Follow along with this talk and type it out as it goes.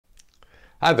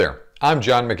Hi there, I'm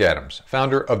John McAdams,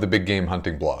 founder of the Big Game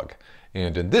Hunting blog.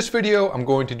 And in this video, I'm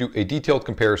going to do a detailed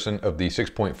comparison of the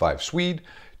 6.5 Swede,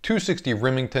 260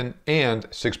 Remington, and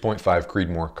 6.5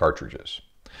 Creedmoor cartridges.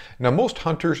 Now, most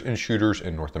hunters and shooters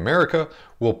in North America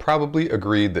will probably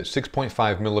agree that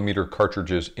 6.5mm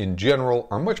cartridges in general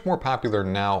are much more popular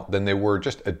now than they were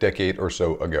just a decade or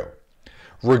so ago.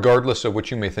 Regardless of what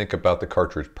you may think about the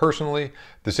cartridge personally,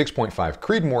 the 6.5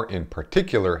 Creedmoor in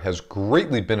particular has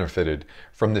greatly benefited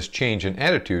from this change in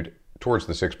attitude towards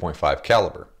the 6.5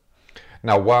 caliber.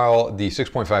 Now, while the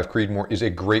 6.5 Creedmoor is a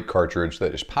great cartridge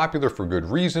that is popular for good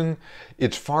reason,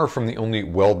 it's far from the only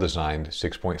well-designed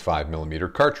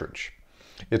 6.5mm cartridge.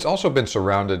 It's also been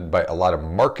surrounded by a lot of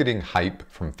marketing hype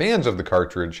from fans of the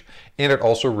cartridge, and it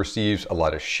also receives a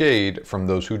lot of shade from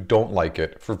those who don't like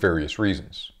it for various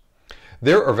reasons.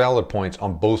 There are valid points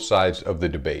on both sides of the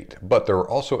debate, but there are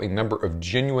also a number of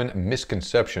genuine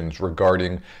misconceptions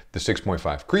regarding the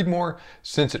 6.5 Creedmoor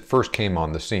since it first came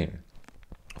on the scene.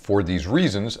 For these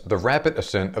reasons, the rapid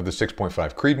ascent of the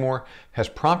 6.5 Creedmoor has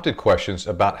prompted questions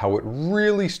about how it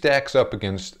really stacks up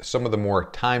against some of the more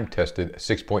time-tested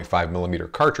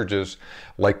 6.5mm cartridges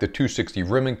like the 260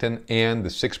 Remington and the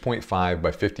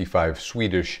 6.5x55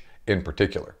 Swedish in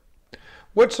particular.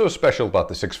 What's so special about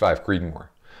the 6.5 Creedmoor?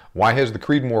 Why has the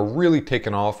Creedmoor really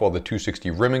taken off while the 260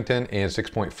 Remington and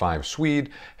 6.5 Swede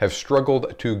have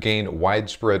struggled to gain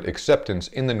widespread acceptance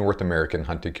in the North American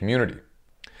hunting community?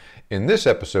 In this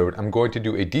episode, I'm going to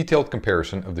do a detailed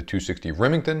comparison of the 260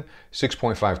 Remington,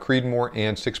 6.5 Creedmoor,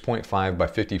 and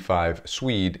 6.5x55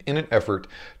 Swede in an effort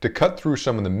to cut through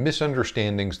some of the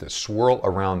misunderstandings that swirl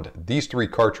around these three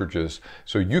cartridges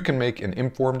so you can make an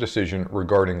informed decision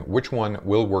regarding which one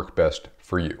will work best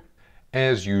for you.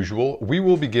 As usual, we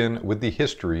will begin with the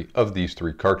history of these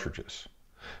three cartridges.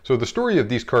 So the story of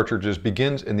these cartridges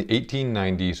begins in the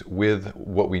 1890s with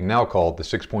what we now call the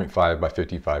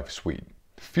 6.5x55 Swede.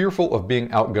 Fearful of being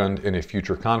outgunned in a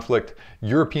future conflict,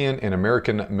 European and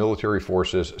American military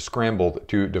forces scrambled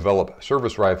to develop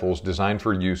service rifles designed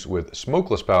for use with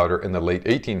smokeless powder in the late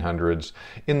 1800s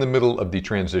in the middle of the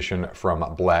transition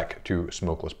from black to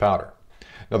smokeless powder.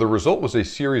 Now, the result was a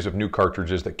series of new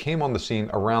cartridges that came on the scene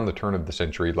around the turn of the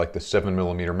century, like the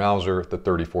 7mm Mauser, the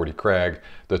 30-40 Krag,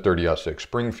 the 30-06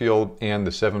 Springfield, and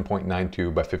the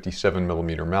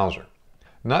 7.92x57mm Mauser.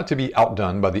 Not to be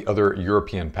outdone by the other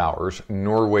European powers,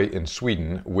 Norway and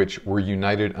Sweden, which were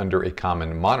united under a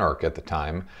common monarch at the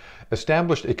time,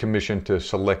 established a commission to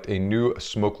select a new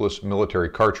smokeless military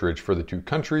cartridge for the two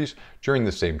countries during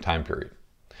the same time period.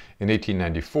 In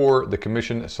 1894, the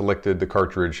commission selected the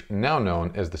cartridge now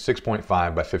known as the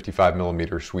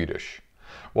 6.5x55mm Swedish.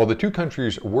 While the two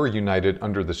countries were united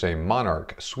under the same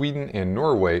monarch, Sweden and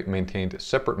Norway maintained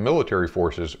separate military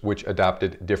forces which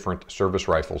adopted different service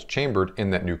rifles chambered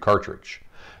in that new cartridge.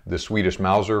 The Swedish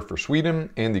Mauser for Sweden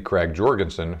and the Krag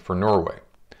Jorgensen for Norway.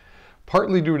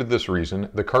 Partly due to this reason,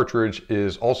 the cartridge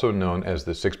is also known as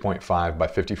the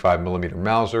 6.5x55mm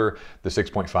Mauser, the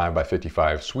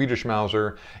 6.5x55 Swedish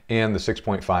Mauser, and the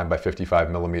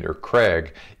 6.5x55mm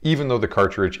Krag, even though the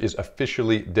cartridge is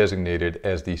officially designated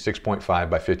as the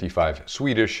 6.5x55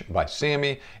 Swedish by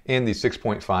SAMI and the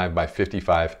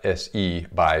 6.5x55 SE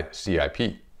by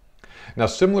CIP. Now,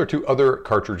 similar to other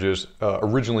cartridges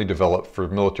originally developed for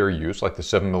military use, like the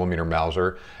 7mm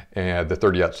Mauser, and the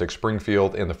 30-06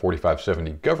 Springfield, and the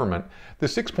 4570 Government, the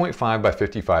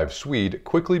 6.5x55 Swede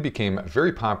quickly became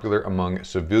very popular among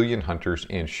civilian hunters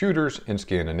and shooters in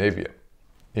Scandinavia.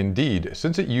 Indeed,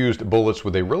 since it used bullets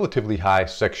with a relatively high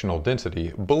sectional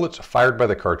density, bullets fired by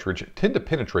the cartridge tend to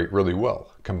penetrate really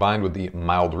well. Combined with the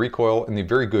mild recoil and the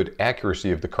very good accuracy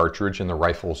of the cartridge in the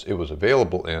rifles it was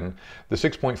available in, the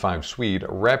 6.5 Swede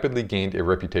rapidly gained a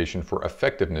reputation for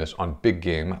effectiveness on big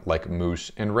game like moose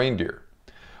and reindeer.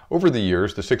 Over the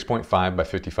years, the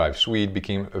 6.5x55 Swede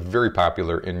became very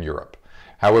popular in Europe.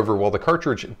 However, while the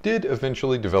cartridge did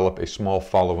eventually develop a small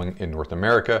following in North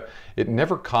America, it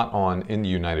never caught on in the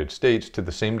United States to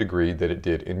the same degree that it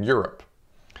did in Europe.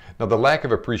 Now, the lack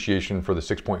of appreciation for the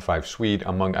 6.5 Swede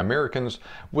among Americans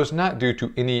was not due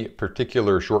to any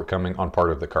particular shortcoming on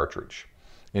part of the cartridge.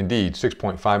 Indeed,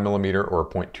 6.5mm or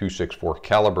 .264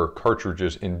 caliber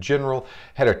cartridges in general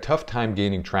had a tough time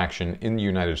gaining traction in the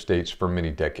United States for many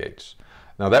decades.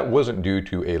 Now, that wasn't due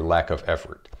to a lack of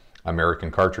effort. American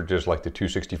cartridges like the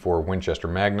 264 Winchester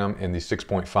Magnum and the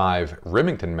 6.5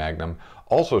 Remington Magnum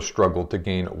also struggled to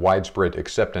gain widespread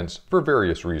acceptance for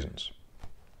various reasons.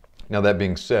 Now, that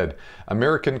being said,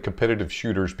 American competitive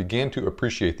shooters began to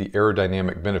appreciate the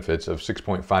aerodynamic benefits of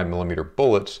 6.5mm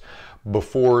bullets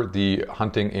before the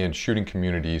hunting and shooting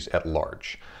communities at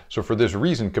large. So for this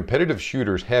reason, competitive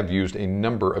shooters have used a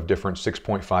number of different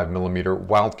 6.5mm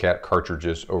Wildcat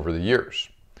cartridges over the years.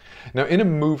 Now, in a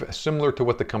move similar to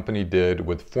what the company did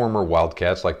with former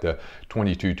Wildcats like the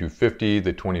 22-250,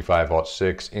 the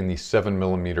 25-06, and the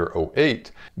 7mm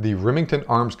 08, the Remington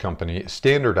Arms Company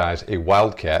standardized a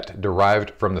Wildcat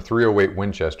derived from the .308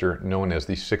 Winchester known as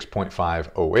the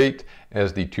 6.508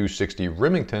 as the 260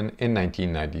 Remington in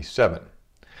 1997.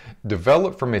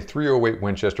 Developed from a .308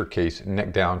 Winchester case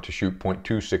neck down to shoot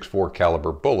 .264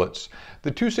 caliber bullets, the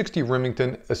 260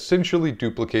 Remington essentially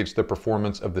duplicates the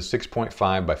performance of the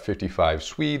 6.5x55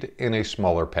 Swede in a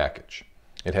smaller package.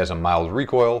 It has a mild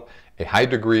recoil, a high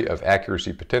degree of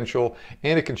accuracy potential,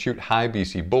 and it can shoot high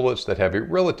BC bullets that have a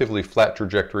relatively flat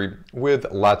trajectory with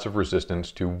lots of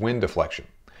resistance to wind deflection.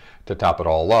 To top it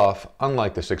all off,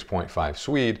 unlike the 6.5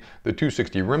 Swede, the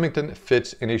 260 Remington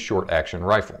fits in a short-action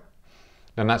rifle.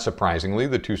 Now, not surprisingly,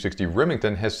 the 260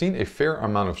 Remington has seen a fair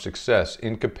amount of success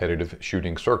in competitive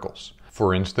shooting circles.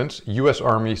 For instance, U.S.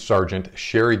 Army Sergeant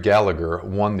Sherry Gallagher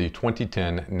won the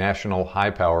 2010 National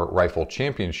High Power Rifle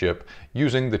Championship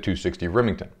using the 260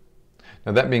 Remington.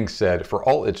 Now, that being said, for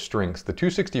all its strengths, the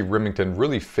 260 Remington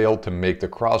really failed to make the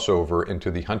crossover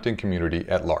into the hunting community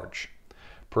at large.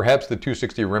 Perhaps the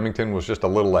 260 Remington was just a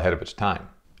little ahead of its time.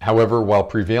 However, while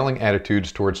prevailing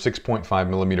attitudes towards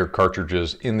 6.5mm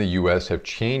cartridges in the US have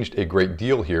changed a great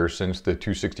deal here since the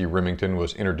 260 Remington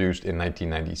was introduced in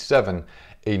 1997,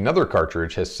 another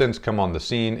cartridge has since come on the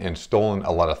scene and stolen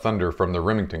a lot of thunder from the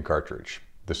Remington cartridge,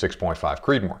 the 6.5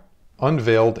 Creedmoor.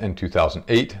 Unveiled in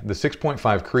 2008, the 6.5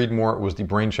 Creedmoor was the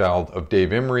brainchild of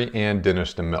Dave Emery and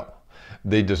Dennis DeMille.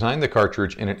 They designed the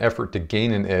cartridge in an effort to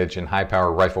gain an edge in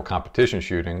high-power rifle competition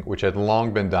shooting, which had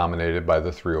long been dominated by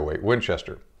the .308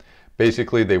 Winchester.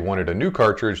 Basically, they wanted a new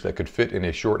cartridge that could fit in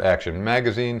a short-action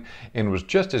magazine and was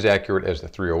just as accurate as the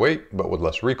 .308, but with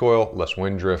less recoil, less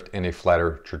wind drift, and a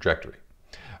flatter trajectory.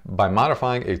 By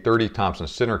modifying a .30 Thompson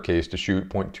center case to shoot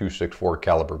 .264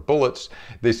 caliber bullets,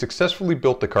 they successfully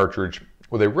built the cartridge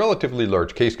with a relatively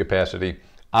large case capacity,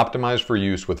 optimized for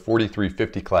use with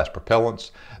 4350 class propellants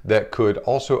that could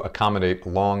also accommodate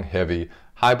long, heavy,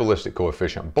 high ballistic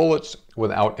coefficient bullets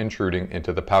without intruding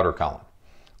into the powder column.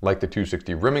 Like the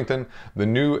 260 Remington, the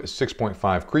new 6.5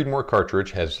 Creedmoor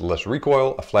cartridge has less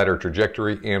recoil, a flatter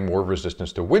trajectory, and more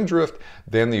resistance to wind drift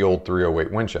than the old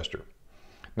 .308 Winchester.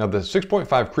 Now, the 6.5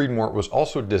 Creedmoor was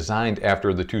also designed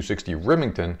after the 260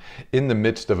 Remington in the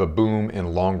midst of a boom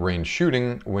in long-range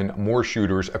shooting when more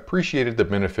shooters appreciated the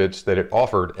benefits that it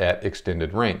offered at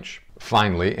extended range.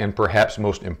 Finally, and perhaps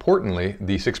most importantly,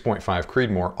 the 6.5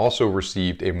 Creedmoor also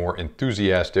received a more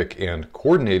enthusiastic and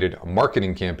coordinated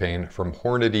marketing campaign from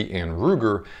Hornady and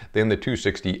Ruger than the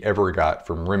 260 ever got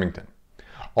from Remington.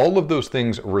 All of those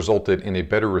things resulted in a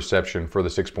better reception for the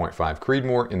 6.5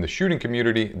 Creedmoor in the shooting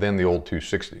community than the old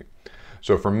 260.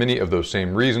 So for many of those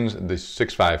same reasons, the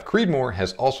 6.5 Creedmoor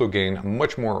has also gained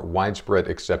much more widespread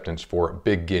acceptance for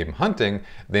big game hunting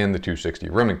than the 260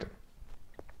 Remington.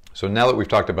 So now that we've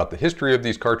talked about the history of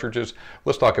these cartridges,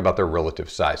 let's talk about their relative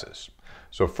sizes.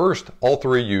 So first, all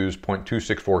three use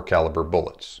 .264 caliber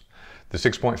bullets. The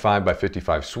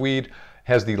 6.5x55 Swede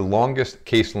has the longest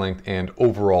case length and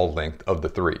overall length of the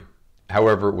three.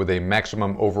 However, with a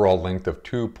maximum overall length of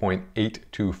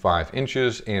 2.825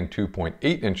 inches and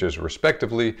 2.8 inches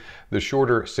respectively, the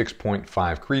shorter 6.5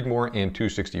 Creedmoor and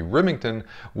 260 Remington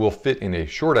will fit in a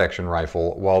short-action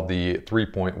rifle, while the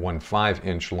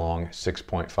 3.15-inch long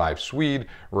 6.5 Swede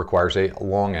requires a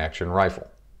long-action rifle.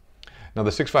 Now, the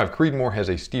 6.5 Creedmoor has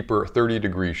a steeper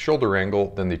 30-degree shoulder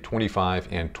angle than the 25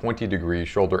 and 20-degree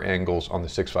shoulder angles on the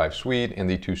 6.5 Swede and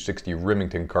the 260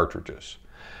 Remington cartridges.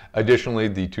 Additionally,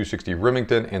 the 260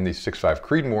 Remington and the 6.5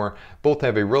 Creedmoor both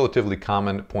have a relatively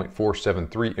common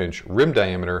 0.473-inch rim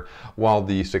diameter, while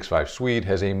the 6.5 Swede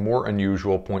has a more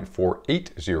unusual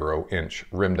 0.480-inch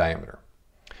rim diameter.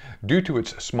 Due to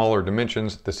its smaller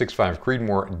dimensions, the 6.5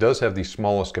 Creedmoor does have the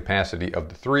smallest capacity of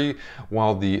the three,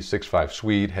 while the 6.5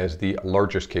 Swede has the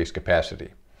largest case capacity.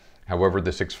 However,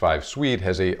 the 6.5 Swede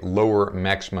has a lower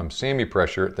maximum SAMI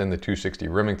pressure than the 260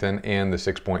 Remington and the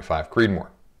 6.5 Creedmoor.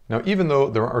 Now, even though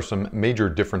there are some major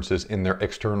differences in their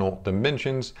external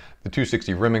dimensions, the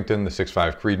 260 Remington, the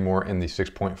 6.5 Creedmoor, and the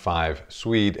 6.5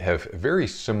 Swede have very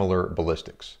similar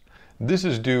ballistics. This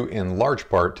is due in large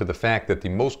part to the fact that the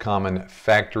most common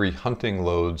factory hunting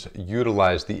loads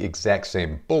utilize the exact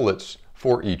same bullets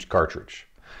for each cartridge.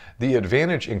 The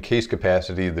advantage in case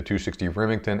capacity the 260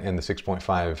 Remington and the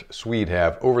 6.5 Swede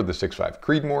have over the 6.5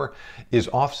 Creedmoor is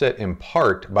offset in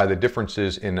part by the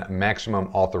differences in maximum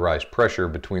authorized pressure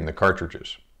between the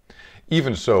cartridges.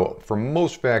 Even so, for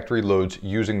most factory loads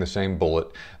using the same bullet,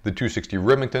 the 260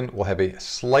 Remington will have a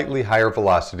slightly higher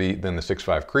velocity than the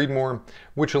 6.5 Creedmoor,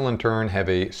 which will in turn have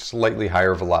a slightly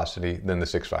higher velocity than the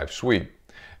 6.5 Swede.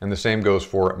 And the same goes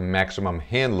for maximum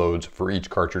hand loads for each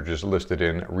cartridges listed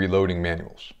in reloading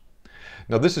manuals.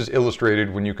 Now this is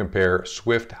illustrated when you compare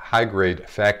Swift high-grade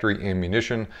factory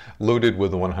ammunition loaded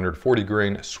with the 140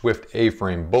 grain Swift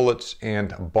A-frame bullets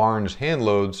and Barnes hand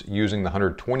loads using the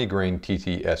 120 grain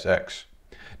TTSX.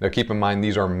 Now keep in mind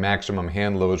these are maximum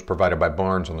hand loads provided by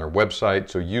Barnes on their website,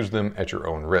 so use them at your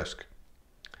own risk.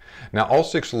 Now all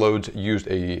 6 loads used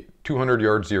a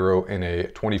 200-yard zero and a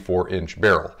 24-inch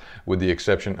barrel, with the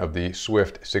exception of the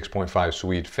Swift 6.5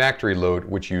 Swede factory load,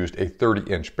 which used a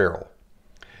 30-inch barrel.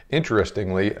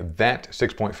 Interestingly, that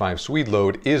 6.5 Swede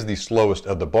load is the slowest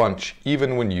of the bunch,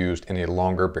 even when used in a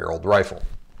longer barreled rifle.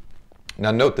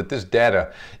 Now note that this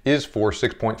data is for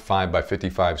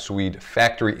 6.5x55 Swede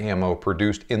factory ammo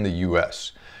produced in the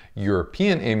US.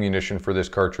 European ammunition for this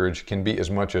cartridge can be as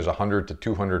much as 100 to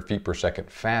 200 feet per second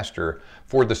faster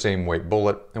for the same weight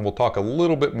bullet, and we'll talk a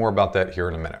little bit more about that here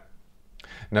in a minute.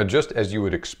 Now, just as you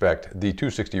would expect, the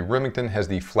 260 Remington has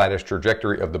the flattest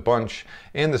trajectory of the bunch,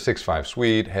 and the 6.5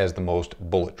 Swede has the most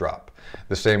bullet drop.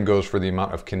 The same goes for the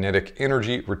amount of kinetic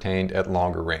energy retained at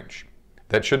longer range.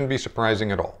 That shouldn't be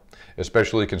surprising at all,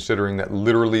 especially considering that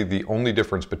literally the only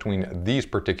difference between these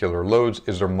particular loads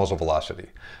is their muzzle velocity.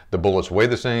 The bullets weigh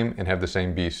the same and have the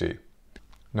same BC.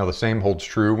 Now the same holds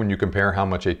true when you compare how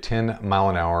much a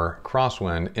 10-mile-an-hour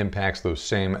crosswind impacts those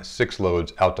same 6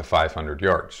 loads out to 500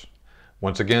 yards.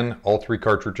 Once again, all 3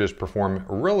 cartridges perform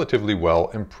relatively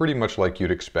well and pretty much like you'd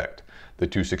expect. The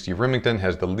 260 Remington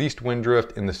has the least wind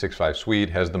drift and the 6.5 Swede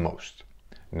has the most.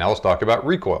 Now let's talk about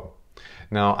recoil.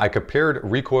 Now I compared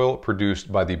recoil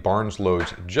produced by the Barnes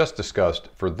loads just discussed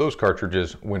for those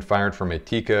cartridges when fired from a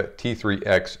Tikka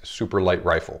T3X super light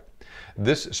rifle.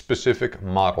 This specific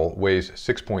model weighs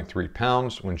 6.3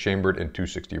 pounds when chambered in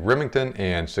 260 Remington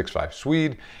and 6.5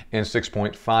 Swede, and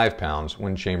 6.5 pounds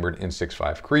when chambered in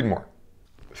 6.5 Creedmoor.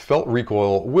 Felt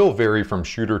recoil will vary from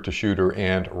shooter to shooter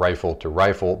and rifle to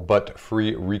rifle, but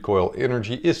free recoil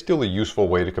energy is still a useful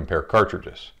way to compare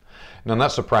cartridges. Now,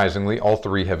 not surprisingly, all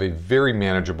 3 have a very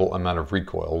manageable amount of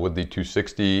recoil, with the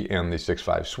 260 and the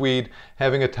 6.5 Swede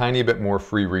having a tiny bit more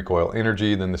free recoil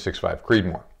energy than the 6.5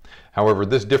 Creedmoor. However,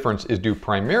 this difference is due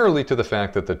primarily to the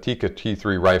fact that the Tikka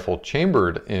T3 rifle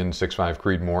chambered in 6.5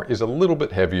 Creedmoor is a little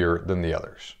bit heavier than the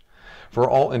others. For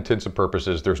all intents and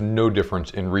purposes, there's no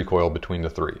difference in recoil between the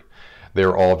 3. They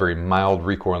are all very mild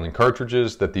recoiling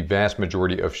cartridges that the vast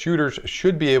majority of shooters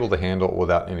should be able to handle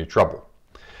without any trouble.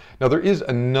 Now there is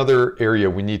another area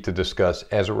we need to discuss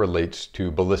as it relates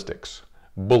to ballistics: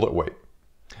 bullet weight.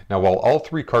 Now while all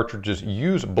 3 cartridges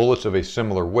use bullets of a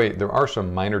similar weight, there are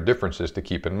some minor differences to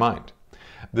keep in mind.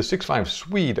 The 6.5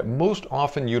 Swede most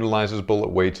often utilizes bullet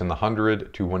weights in the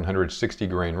 100 to 160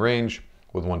 grain range,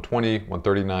 with 120,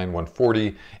 139,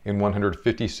 140, and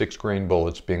 156 grain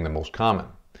bullets being the most common.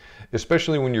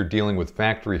 Especially when you're dealing with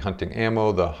factory hunting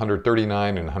ammo, the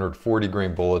 139 and 140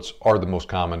 grain bullets are the most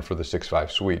common for the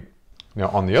 6.5 Swede. Now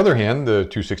on the other hand, the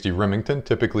 260 Remington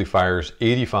typically fires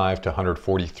 85 to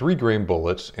 143 grain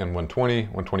bullets, and 120,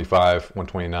 125,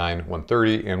 129,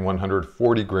 130, and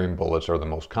 140 grain bullets are the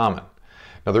most common.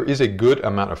 Now there is a good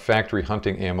amount of factory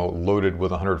hunting ammo loaded with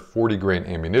 140 grain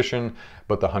ammunition,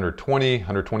 but the 120,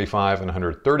 125, and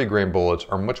 130 grain bullets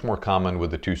are much more common with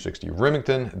the 260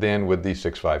 Remington than with the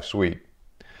 6.5 Swede.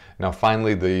 Now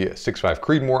finally, the 6.5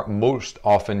 Creedmoor most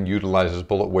often utilizes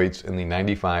bullet weights in the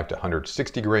 95 to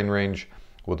 160 grain range,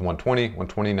 with 120,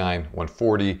 129,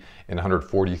 140, and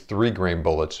 143 grain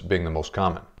bullets being the most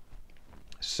common.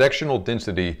 Sectional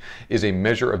density is a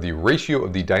measure of the ratio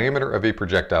of the diameter of a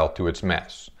projectile to its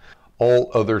mass.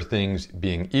 All other things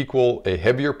being equal, a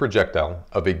heavier projectile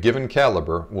of a given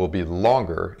caliber will be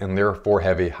longer and therefore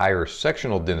have a higher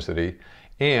sectional density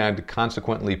and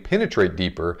consequently penetrate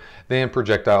deeper than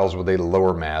projectiles with a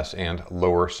lower mass and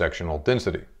lower sectional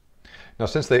density. Now,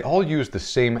 since they all use the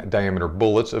same diameter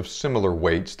bullets of similar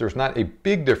weights, there's not a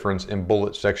big difference in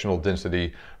bullet sectional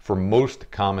density for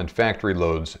most common factory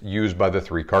loads used by the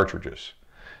 3 cartridges.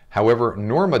 However,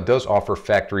 Norma does offer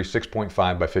factory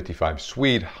 6.5x55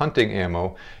 Swede hunting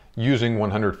ammo using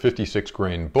 156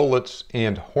 grain bullets,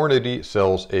 and Hornady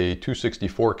sells a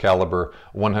 264 caliber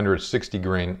 160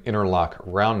 grain interlock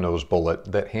round nose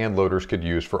bullet that hand loaders could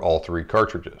use for all 3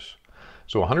 cartridges.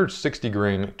 So a 160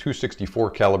 grain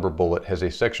 264 caliber bullet has a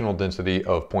sectional density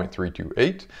of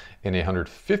 0.328, and a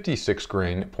 156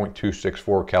 grain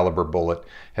 .264 caliber bullet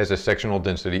has a sectional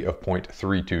density of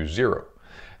 0.320.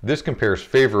 This compares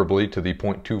favorably to the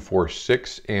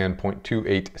 .246 and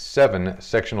 .287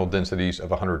 sectional densities of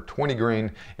 120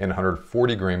 grain and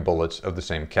 140 grain bullets of the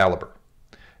same caliber.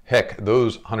 Heck,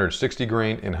 those 160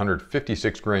 grain and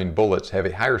 156 grain bullets have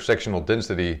a higher sectional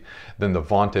density than the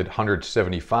vaunted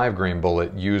 175 grain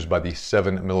bullet used by the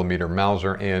 7mm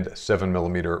Mauser and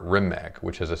 7mm Rim Mag,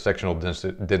 which has a sectional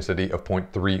density of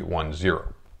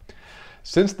 .310.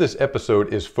 Since this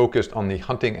episode is focused on the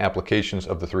hunting applications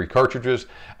of the three cartridges,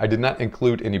 I did not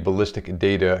include any ballistic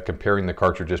data comparing the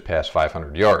cartridges past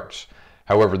 500 yards.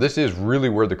 However, this is really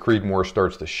where the Creedmoor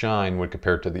starts to shine when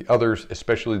compared to the others,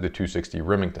 especially the 260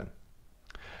 Remington.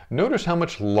 Notice how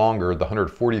much longer the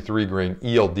 143 grain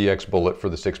ELDX bullet for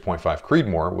the 6.5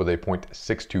 Creedmoor with a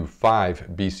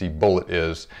 .625 BC bullet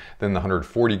is than the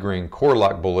 140 grain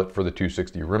Core-Lock bullet for the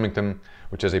 260 Remington,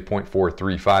 which has a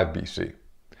 .435 BC.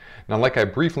 Now, like I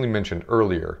briefly mentioned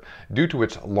earlier, due to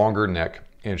its longer neck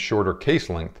and shorter case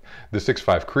length, the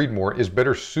 6.5 Creedmoor is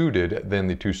better suited than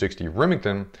the 260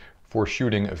 Remington for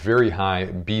shooting very high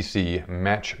BC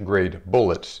match grade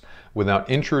bullets without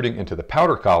intruding into the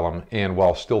powder column and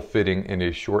while still fitting in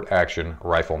a short action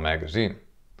rifle magazine.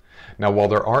 Now, while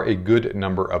there are a good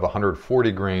number of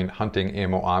 140 grain hunting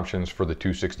ammo options for the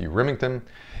 260 Remington,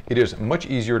 it is much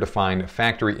easier to find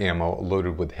factory ammo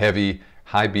loaded with heavy,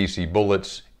 high BC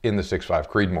bullets in the 6.5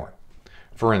 Creedmoor.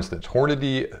 For instance,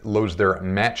 Hornady loads their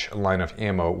match line of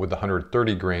ammo with the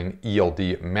 130 grain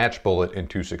ELD match bullet in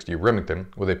 260 Remington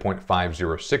with a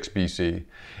 .506 BC,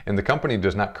 and the company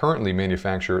does not currently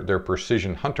manufacture their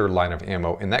Precision Hunter line of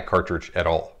ammo in that cartridge at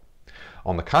all.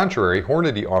 On the contrary,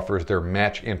 Hornady offers their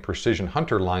Match and Precision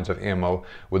Hunter lines of ammo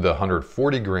with the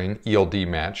 140 grain ELD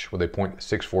match with a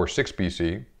 .646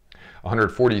 BC,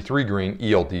 143 grain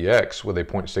ELDX with a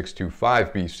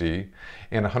 .625 BC,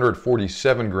 and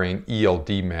 147 grain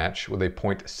ELD match with a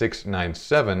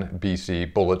 .697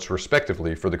 BC bullets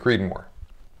respectively for the Creedmoor.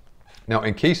 Now,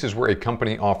 in cases where a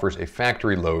company offers a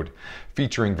factory load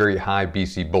featuring very high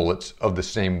BC bullets of the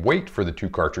same weight for the two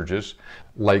cartridges,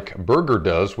 like Berger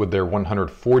does with their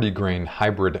 140 grain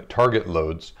hybrid target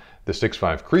loads, the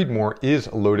 6.5 Creedmoor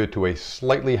is loaded to a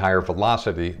slightly higher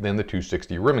velocity than the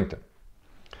 260 Remington.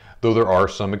 Though there are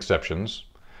some exceptions,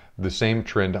 the same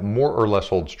trend more or less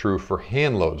holds true for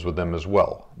hand loads with them as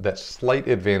well. That slight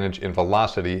advantage in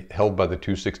velocity held by the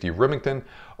 260 Remington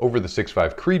over the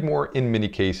 6.5 Creedmoor in many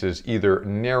cases either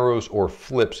narrows or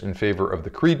flips in favor of the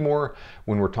Creedmoor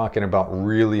when we're talking about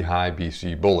really high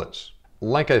BC bullets.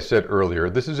 Like I said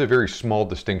earlier, this is a very small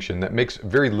distinction that makes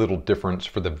very little difference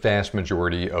for the vast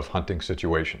majority of hunting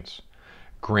situations.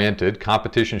 Granted,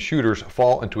 competition shooters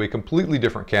fall into a completely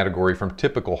different category from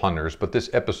typical hunters, but this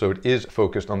episode is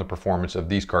focused on the performance of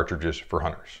these cartridges for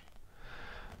hunters.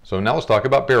 So now let's talk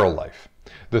about barrel life.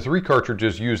 The three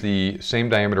cartridges use the same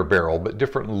diameter barrel, but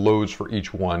different loads for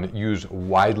each one use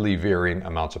widely varying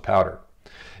amounts of powder.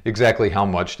 Exactly how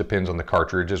much depends on the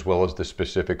cartridge as well as the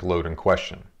specific load in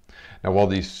question. Now, while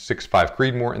the 6.5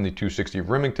 Creedmoor and the 260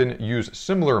 Remington use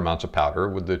similar amounts of powder,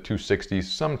 with the 260s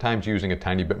sometimes using a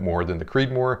tiny bit more than the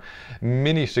Creedmoor,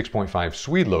 many 6.5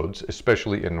 Swede loads,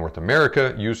 especially in North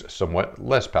America, use somewhat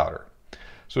less powder.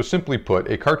 So simply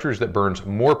put, a cartridge that burns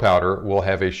more powder will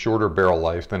have a shorter barrel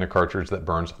life than a cartridge that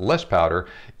burns less powder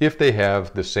if they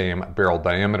have the same barrel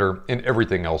diameter and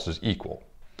everything else is equal.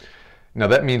 Now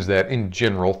that means that in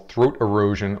general, throat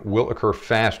erosion will occur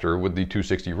faster with the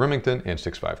 260 Remington and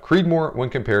 6.5 Creedmoor when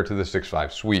compared to the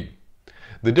 6.5 Swede.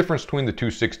 The difference between the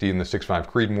 260 and the 6.5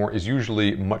 Creedmoor is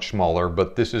usually much smaller,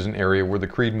 but this is an area where the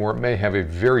Creedmoor may have a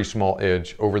very small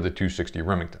edge over the 260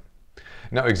 Remington.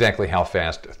 Now, exactly how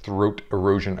fast throat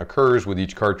erosion occurs with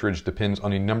each cartridge depends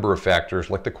on a number of factors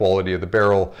like the quality of the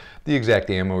barrel, the exact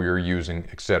ammo you're using,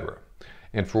 etc.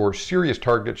 And for serious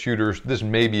target shooters, this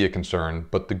may be a concern,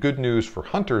 but the good news for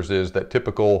hunters is that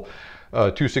typical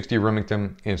 260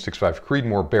 Remington and 6.5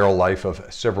 Creedmoor barrel life of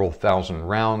several thousand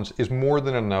rounds is more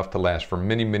than enough to last for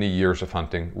many, many years of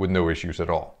hunting with no issues at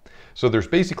all. So there's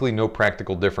basically no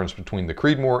practical difference between the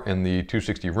Creedmoor and the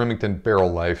 260 Remington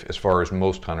barrel life as far as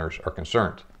most hunters are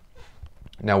concerned.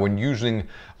 Now, when using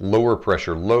lower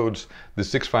pressure loads, the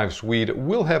 6.5 Swede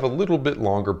will have a little bit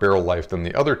longer barrel life than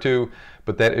the other two,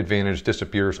 but that advantage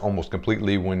disappears almost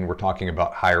completely when we're talking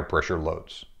about higher pressure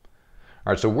loads.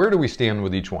 All right, so where do we stand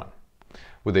with each one?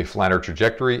 With a flatter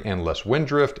trajectory and less wind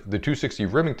drift, the 260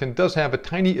 Remington does have a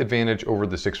tiny advantage over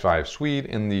the 6.5 Swede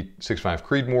and the 6.5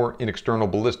 Creedmoor in external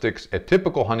ballistics at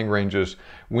typical hunting ranges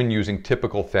when using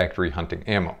typical factory hunting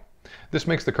ammo. This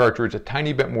makes the cartridge a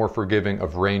tiny bit more forgiving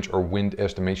of range or wind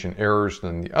estimation errors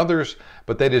than the others,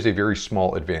 but that is a very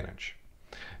small advantage.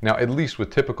 Now, at least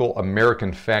with typical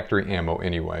American factory ammo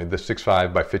anyway, the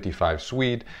 6.5x55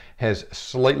 Swede has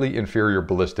slightly inferior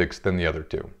ballistics than the other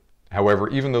two. However,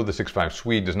 even though the 6.5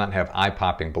 Swede does not have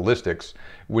eye-popping ballistics,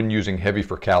 when using heavy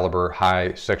for caliber,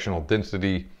 high sectional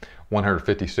density,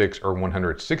 156 or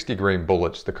 160 grain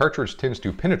bullets, the cartridge tends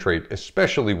to penetrate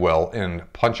especially well and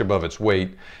punch above its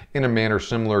weight in a manner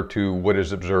similar to what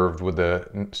is observed with the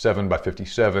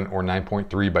 7x57 or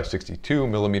 9.3x62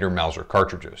 millimeter Mauser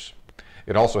cartridges.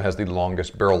 It also has the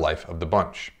longest barrel life of the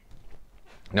bunch.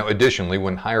 Now, additionally,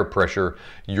 when higher pressure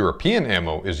European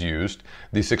ammo is used,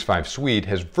 the 6.5 Swede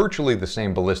has virtually the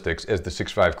same ballistics as the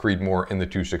 6.5 Creedmoor and the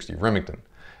 260 Remington.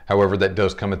 However, that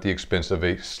does come at the expense of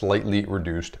a slightly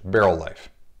reduced barrel life.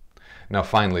 Now,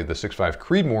 finally, the 6.5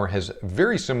 Creedmoor has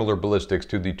very similar ballistics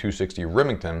to the 260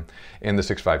 Remington and the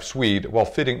 6.5 Swede, while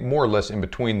fitting more or less in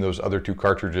between those other two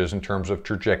cartridges in terms of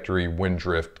trajectory, wind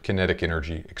drift, kinetic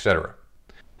energy, etc.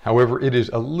 However, it is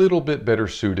a little bit better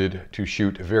suited to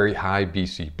shoot very high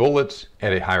BC bullets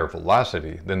at a higher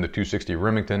velocity than the 260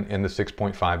 Remington and the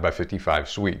 6.5x55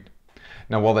 Swede.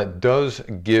 Now, while that does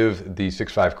give the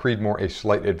 6.5 Creedmoor a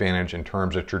slight advantage in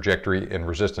terms of trajectory and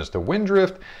resistance to wind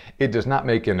drift, it does not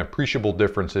make an appreciable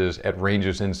differences at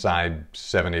ranges inside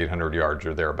 700-800 yards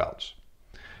or thereabouts.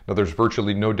 Now, there's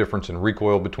virtually no difference in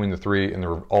recoil between the three, and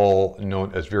they're all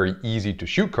known as very easy to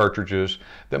shoot cartridges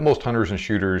that most hunters and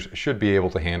shooters should be able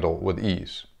to handle with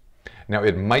ease. Now,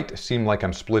 it might seem like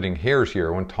I'm splitting hairs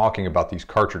here when talking about these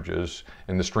cartridges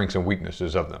and the strengths and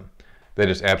weaknesses of them. That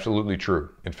is absolutely true.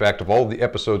 In fact, of all the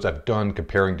episodes I've done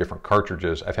comparing different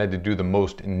cartridges, I've had to do the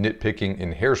most nitpicking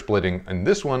and hair splitting in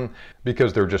this one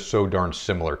because they're just so darn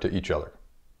similar to each other.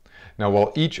 Now,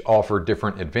 while each offer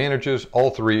different advantages, all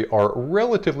three are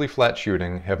relatively flat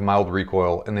shooting, have mild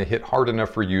recoil, and they hit hard enough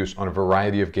for use on a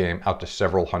variety of game out to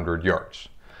several hundred yards.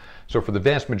 So for the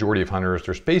vast majority of hunters,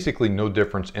 there's basically no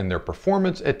difference in their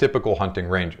performance at typical hunting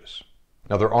ranges.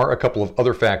 Now, there are a couple of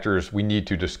other factors we need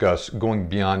to discuss going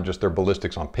beyond just their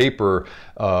ballistics on paper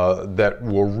that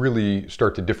will really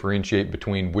start to differentiate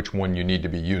between which one you need to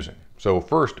be using. So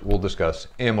first, we'll discuss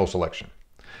ammo selection.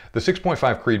 The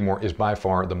 6.5 Creedmoor is by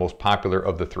far the most popular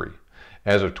of the three.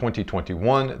 As of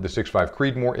 2021, the 6.5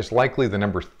 Creedmoor is likely the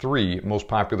number 3 most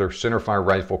popular centerfire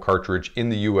rifle cartridge in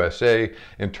the USA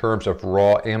in terms of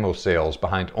raw ammo sales,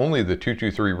 behind only the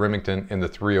 223 Remington and the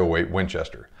 308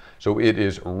 Winchester. So it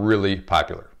is really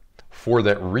popular. For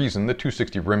that reason, the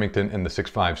 260 Remington and the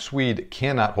 6.5 Swede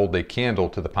cannot hold a candle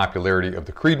to the popularity of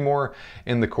the Creedmoor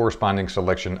and the corresponding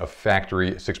selection of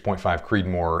factory 6.5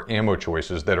 Creedmoor ammo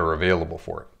choices that are available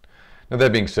for it. Now,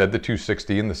 that being said, the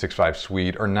 260 and the 6.5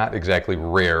 Swede are not exactly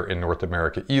rare in North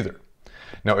America either.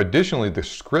 Now, additionally, the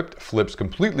script flips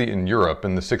completely in Europe,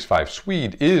 and the 6.5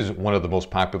 Swede is one of the most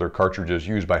popular cartridges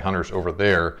used by hunters over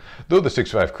there, though the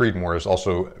 6.5 Creedmoor is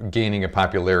also gaining a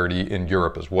popularity in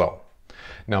Europe as well.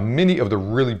 Now, many of the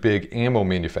really big ammo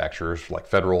manufacturers like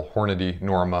Federal, Hornady,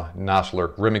 Norma,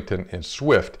 Nosler, Remington, and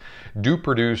Swift do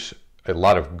produce a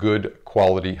lot of good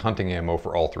quality hunting ammo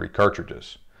for all three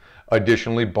cartridges.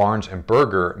 Additionally, Barnes and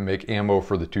Berger make ammo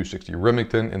for the 260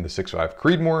 Remington and the 6.5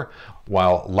 Creedmoor,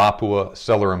 while Lapua,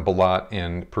 Celler and Balat,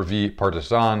 and Privy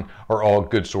Partisan are all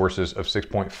good sources of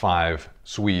 6.5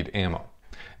 Swede ammo.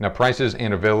 Now, prices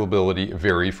and availability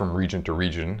vary from region to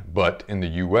region, but in the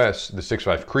US, the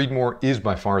 6.5 Creedmoor is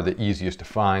by far the easiest to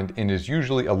find and is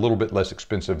usually a little bit less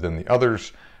expensive than the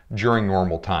others during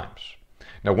normal times.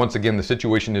 Now, once again, the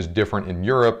situation is different in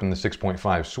Europe, and the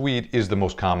 6.5 Swede is the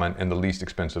most common and the least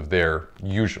expensive there,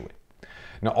 usually.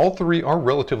 Now, all three are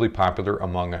relatively popular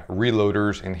among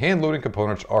reloaders, and hand loading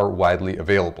components are widely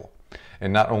available.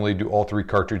 And not only do all three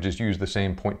cartridges use the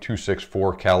same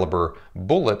 .264 caliber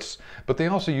bullets, but they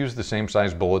also use the same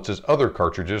size bullets as other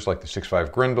cartridges like the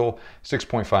 6.5 Grendel,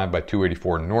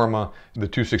 6.5x284 Norma, the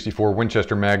 264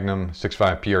 Winchester Magnum,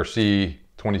 6.5 PRC,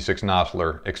 26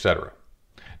 Nosler, etc.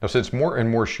 Now, since more and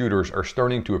more shooters are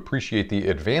starting to appreciate the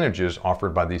advantages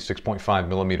offered by the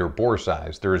 6.5mm bore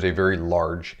size, there is a very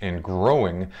large and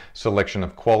growing selection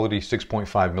of quality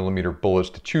 6.5mm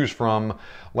bullets to choose from,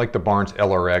 like the Barnes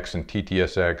LRX and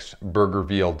TTSX, Berger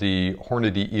VLD,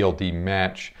 Hornady ELD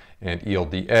Match and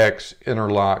ELDX,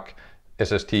 Interlock,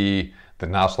 SST, the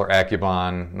Nosler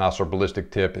Accubon, Nosler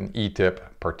Ballistic Tip and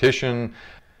E-Tip Partition,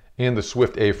 and the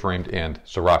Swift A-framed and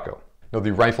Sirocco. Now,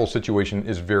 the rifle situation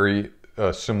is very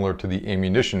similar to the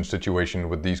ammunition situation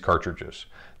with these cartridges.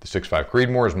 The 6.5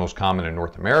 Creedmoor is most common in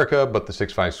North America, but the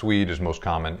 6.5 Swede is most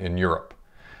common in Europe.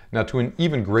 Now, to an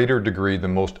even greater degree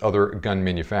than most other gun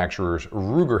manufacturers,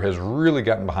 Ruger has really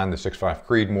gotten behind the 6.5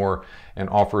 Creedmoor and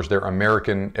offers their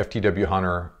American FTW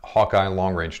Hunter Hawkeye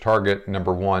long-range target,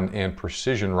 #1, and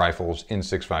precision rifles in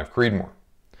 6.5 Creedmoor.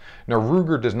 Now,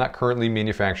 Ruger does not currently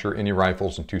manufacture any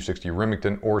rifles in 260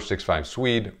 Remington or 6.5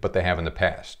 Swede, but they have in the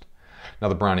past. Now,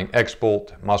 the Browning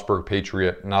X-Bolt, Mossberg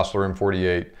Patriot, Nosler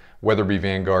M48, Weatherby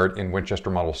Vanguard, and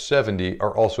Winchester Model 70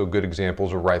 are also good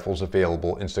examples of rifles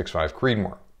available in 6.5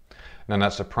 Creedmoor. Now,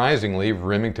 not surprisingly,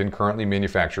 Remington currently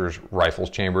manufactures rifles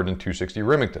chambered in 260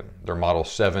 Remington, their Model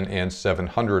 7 and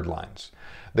 700 lines.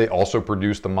 They also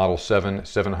produce the Model 7,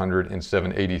 700, and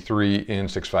 783 in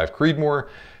 6.5 Creedmoor.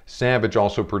 Savage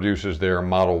also produces their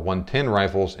Model 110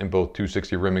 rifles in both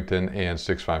 260 Remington and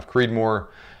 6.5 Creedmoor.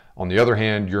 On the other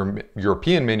hand,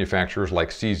 European manufacturers like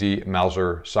CZ,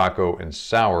 Mauser, Sako, and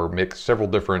Sauer make several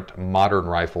different modern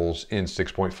rifles in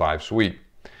 6.5 Swede.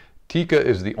 Tikka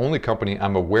is the only company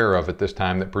I'm aware of at this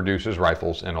time that produces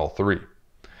rifles in all three.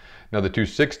 Now, the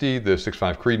 260, the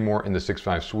 6.5 Creedmoor, and the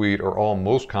 6.5 Swede are all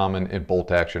most common in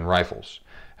bolt-action rifles.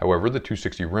 However, the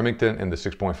 260 Remington and the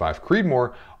 6.5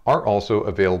 Creedmoor are also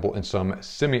available in some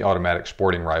semi-automatic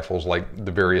sporting rifles like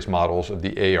the various models of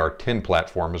the AR-10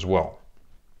 platform as well.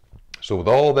 So with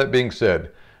all that being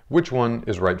said, which one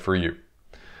is right for you?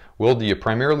 Well, do you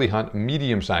primarily hunt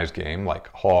medium-sized game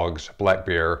like hogs, black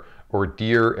bear, or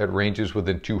deer at ranges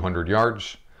within 200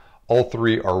 yards? All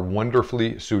three are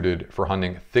wonderfully suited for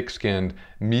hunting thick-skinned,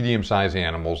 medium-sized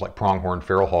animals like pronghorn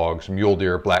feral hogs, mule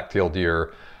deer, black-tailed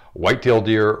deer, white-tailed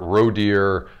deer, roe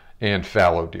deer, and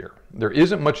fallow deer. There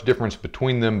isn't much difference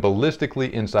between them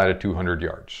ballistically inside of 200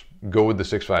 yards. Go with the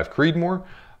 6.5 Creedmoor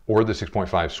or the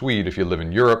 6.5 Swede if you live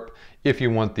in Europe, if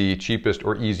you want the cheapest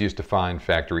or easiest to find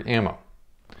factory ammo.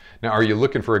 Now, are you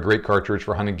looking for a great cartridge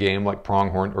for hunting game like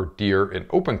pronghorn or deer in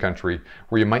open country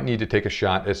where you might need to take a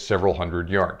shot at several hundred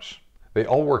yards? They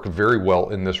all work very well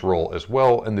in this role as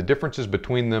well, and the differences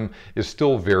between them is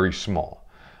still very small.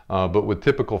 But with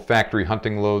typical factory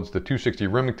hunting loads, the 260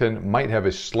 Remington might have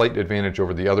a slight advantage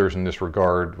over the others in this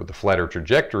regard with the flatter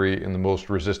trajectory and the most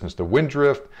resistance to wind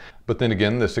drift. But then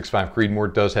again, the 6.5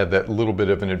 Creedmoor does have that little bit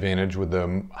of an advantage with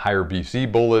the higher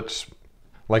BC bullets.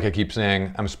 Like I keep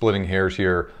saying, I'm splitting hairs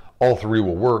here. All three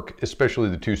will work, especially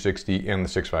the 260 and the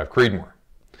 6.5 Creedmoor.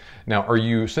 Now, are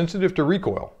you sensitive to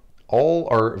recoil? All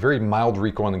are very mild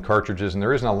recoiling cartridges, and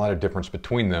there isn't a lot of difference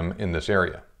between them in this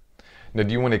area. Now,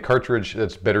 do you want a cartridge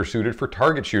that's better suited for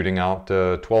target shooting out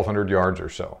 1,200 yards or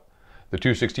so? The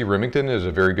 260 Remington is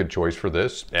a very good choice for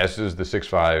this, as is the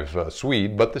 6.5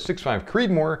 Swede, but the 6.5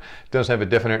 Creedmoor does have a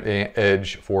definite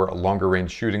edge for longer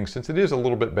range shooting since it is a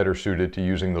little bit better suited to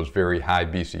using those very high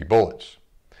BC bullets.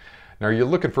 Now, are you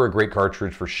looking for a great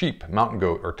cartridge for sheep, mountain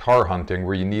goat, or tahr hunting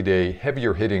where you need a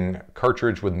heavier hitting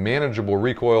cartridge with manageable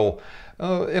recoil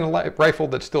in a rifle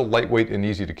that's still lightweight and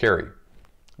easy to carry?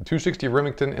 The 260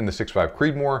 Remington and the 6.5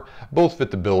 Creedmoor both fit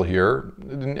the bill here,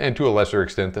 and to a lesser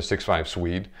extent the 6.5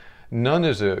 Swede. None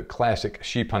is a classic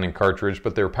sheep hunting cartridge,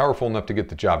 but they're powerful enough to get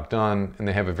the job done, and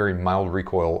they have a very mild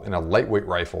recoil in a lightweight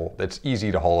rifle that's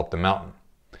easy to haul up the mountain.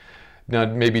 Now,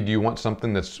 maybe do you want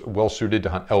something that's well suited to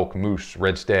hunt elk, moose,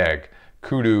 red stag,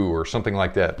 kudu, or something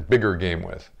like that, bigger game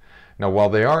with? Now, while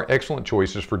they are excellent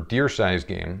choices for deer-sized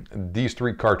game, these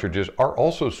three cartridges are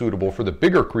also suitable for the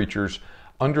bigger creatures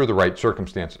under the right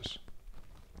circumstances.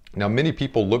 Now, many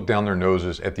people look down their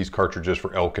noses at these cartridges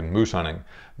for elk and moose hunting,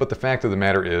 but the fact of the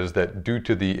matter is that due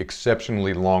to the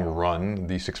exceptionally long run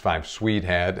the 6.5 Swede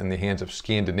had in the hands of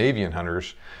Scandinavian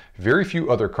hunters, very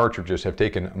few other cartridges have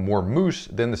taken more moose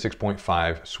than the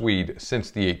 6.5 Swede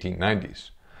since the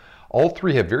 1890s. All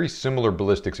three have very similar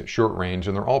ballistics at short range,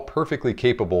 and they're all perfectly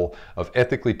capable of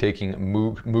ethically taking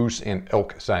moose and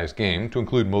elk-sized game, to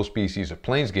include most species of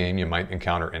plains game you might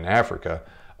encounter in Africa,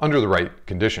 under the right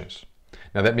conditions.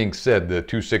 Now, that being said, the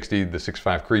 260, the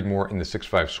 6.5 Creedmoor, and the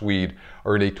 6.5 Swede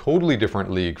are in a totally different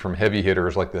league from heavy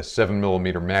hitters like the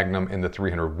 7mm Magnum and the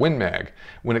 300 Win Mag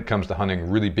when it comes to hunting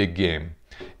really big game,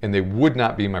 and they would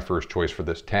not be my first choice for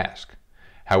this task.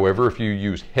 However, if you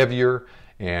use heavier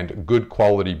and good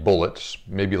quality bullets,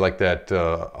 maybe like that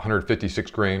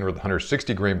 156 grain or the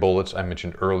 160 grain bullets I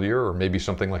mentioned earlier, or maybe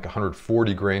something like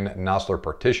 140 grain Nosler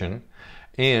Partition,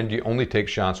 and you only take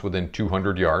shots within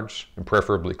 200 yards, and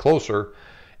preferably closer,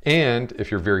 and if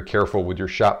you're very careful with your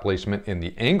shot placement and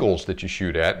the angles that you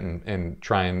shoot at, and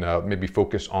try and maybe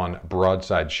focus on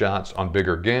broadside shots on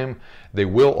bigger game, they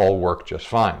will all work just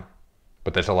fine.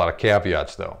 But that's a lot of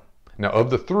caveats though. Now, of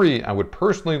the three, I would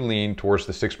personally lean towards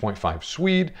the 6.5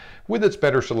 Swede with its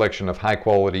better selection of high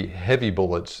quality, heavy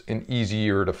bullets and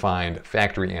easier to find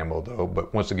factory ammo though,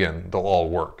 but once again, they'll all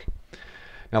work.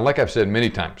 Now, like I've said many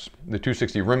times, the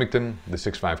 260 Remington, the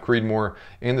 6.5 Creedmoor,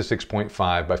 and the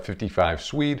 6.5x55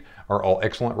 Swede are all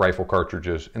excellent rifle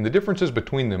cartridges, and the differences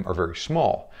between them are very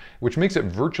small, which makes it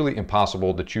virtually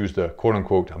impossible to choose the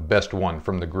quote-unquote best one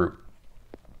from the group.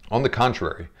 On the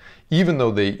contrary, even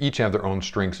though they each have their own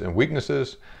strengths and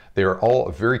weaknesses, they are all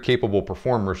very capable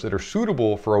performers that are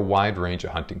suitable for a wide range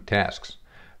of hunting tasks.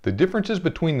 The differences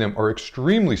between them are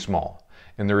extremely small,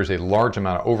 and there is a large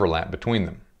amount of overlap between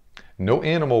them. No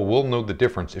animal will know the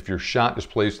difference if your shot is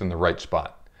placed in the right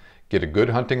spot. Get a good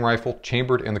hunting rifle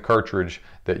chambered in the cartridge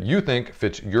that you think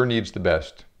fits your needs the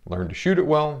best. Learn to shoot it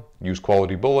well, use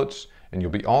quality bullets, and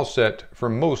you'll be all set for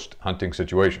most hunting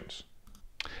situations.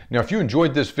 Now, if you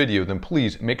enjoyed this video, then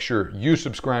please make sure you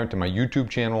subscribe to my YouTube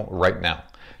channel right now.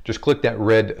 Just click that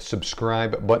red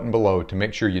subscribe button below to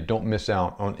make sure you don't miss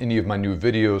out on any of my new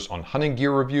videos on hunting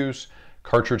gear reviews,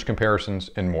 cartridge comparisons,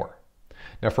 and more.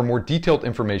 Now, for more detailed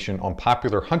information on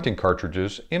popular hunting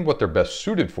cartridges and what they're best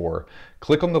suited for,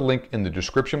 click on the link in the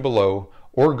description below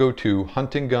or go to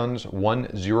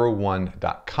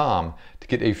huntingguns101.com to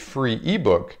get a free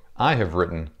ebook I have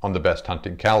written on the best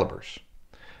hunting calibers.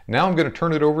 Now I'm going to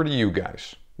turn it over to you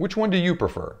guys. Which one do you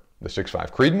prefer? The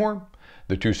 6.5 Creedmoor,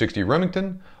 the 260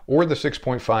 Remington, or the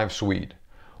 6.5 Swede?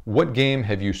 What game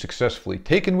have you successfully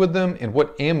taken with them, and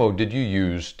what ammo did you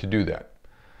use to do that?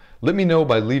 Let me know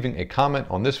by leaving a comment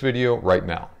on this video right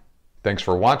now. Thanks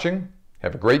for watching,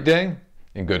 have a great day,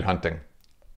 and good hunting.